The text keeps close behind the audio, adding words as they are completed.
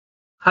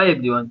Hi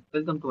everyone,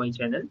 welcome to my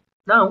channel.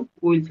 Now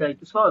we will try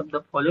to solve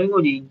the following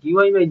ODE dy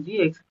by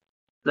dx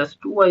plus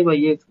 2y by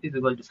x is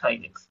equal to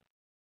sin x.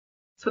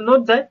 So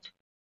note that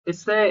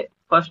it's a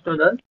first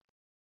order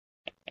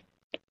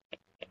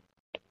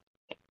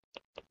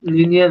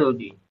linear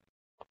ODE.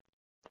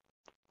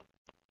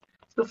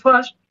 So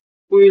first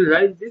we will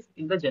write this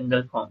in the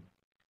general form.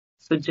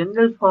 So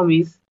general form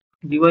is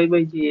dy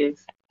by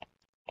dx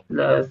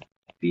plus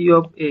p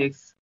of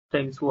x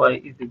times y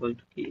is equal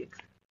to kx.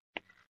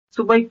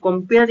 So by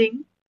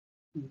comparing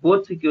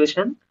both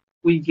equation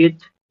we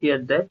get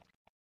here that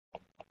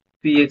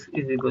px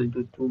is equal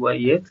to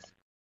 2yx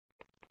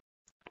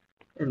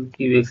and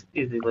qx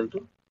is equal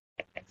to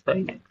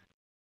sin x.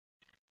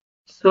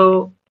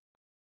 So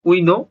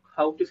we know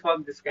how to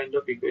solve this kind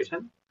of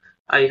equation.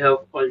 I have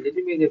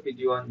already made a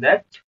video on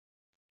that.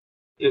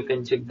 You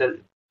can check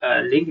the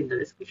link in the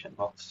description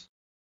box.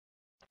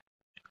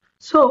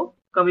 So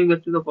coming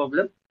back to the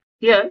problem,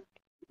 here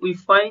we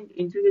find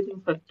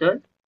integrating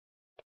factor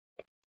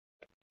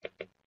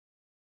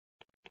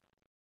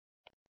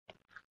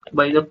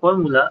by the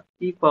formula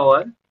e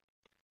power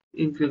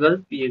integral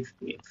px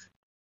dx.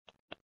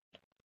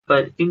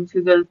 But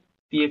integral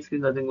px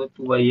is nothing but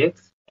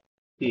 2yx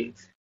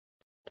dx,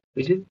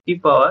 which is e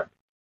power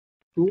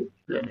 2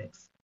 ln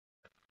x,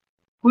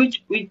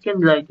 which we can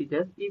write it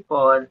as e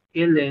power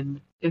ln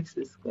x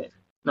square.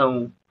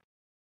 Now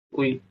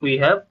we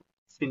have,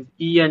 since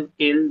E and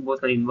L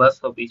both are inverse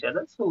of each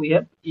other, so we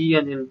have E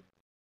and L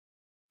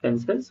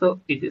cancel,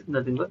 so it is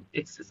nothing but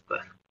x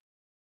square.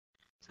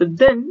 So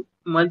then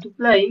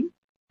multiplying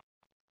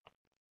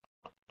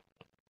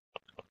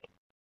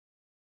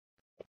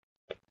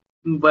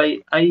by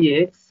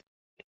ix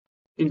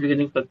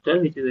integrating factor,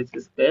 which is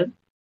x square,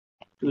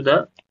 to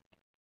the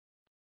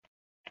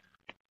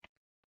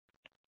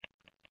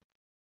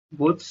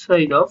both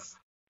side of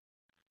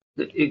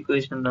the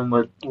equation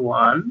number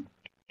 1,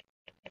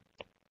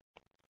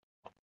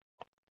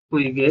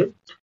 we get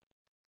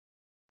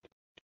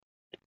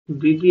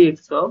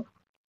ddx of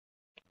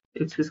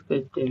x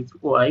square times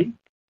y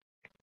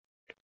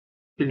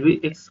will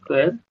be x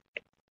square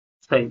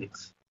sin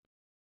x.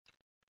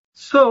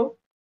 So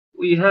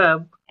we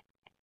have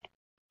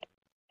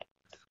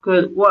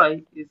square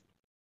y is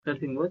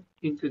nothing but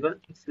integral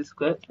x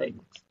square sin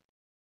x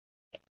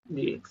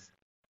dx.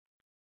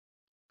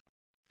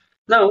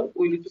 Now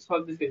we need to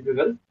solve this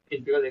integral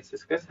x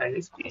square sin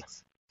x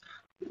dx.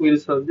 We will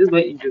solve this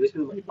by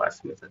integration by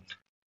parts method.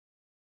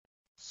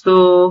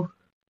 So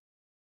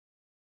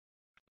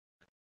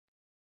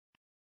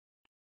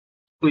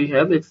we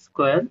have x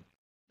square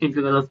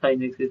integral of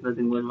sin x is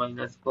nothing but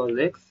minus cos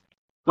x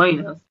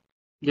minus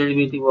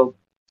derivative of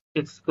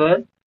x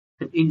square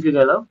and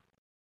integral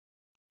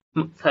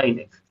of sin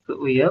x.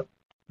 So we have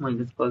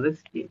minus cos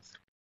x dx.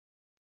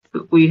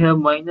 So we have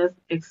minus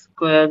x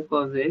square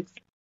cos x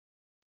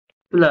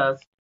plus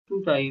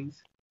 2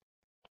 times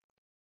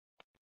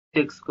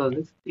x cos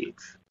x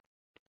dx.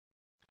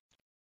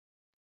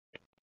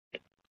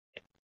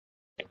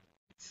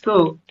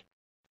 So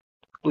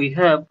we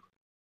have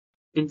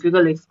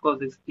integral x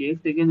cos x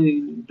dx. Again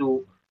we will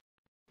do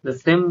the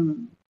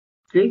same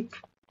trick,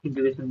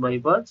 integration by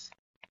parts.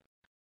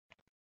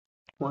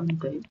 1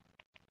 time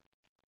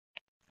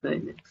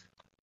sin x.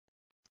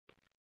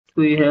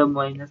 So we have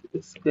minus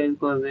x square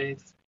cos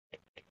x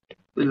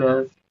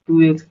plus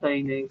 2x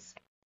sin x,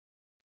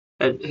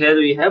 and here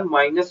we have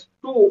minus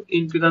 2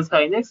 integral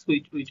sin x,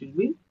 which will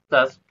be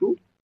plus 2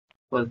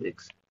 cos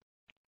x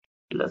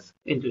plus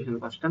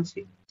integration constant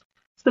c.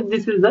 So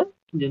this is the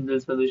general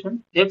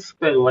solution. X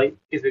square y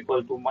is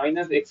equal to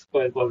minus x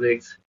square cos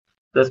x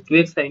plus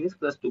 2x sin x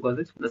plus 2 cos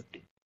x plus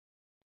 3.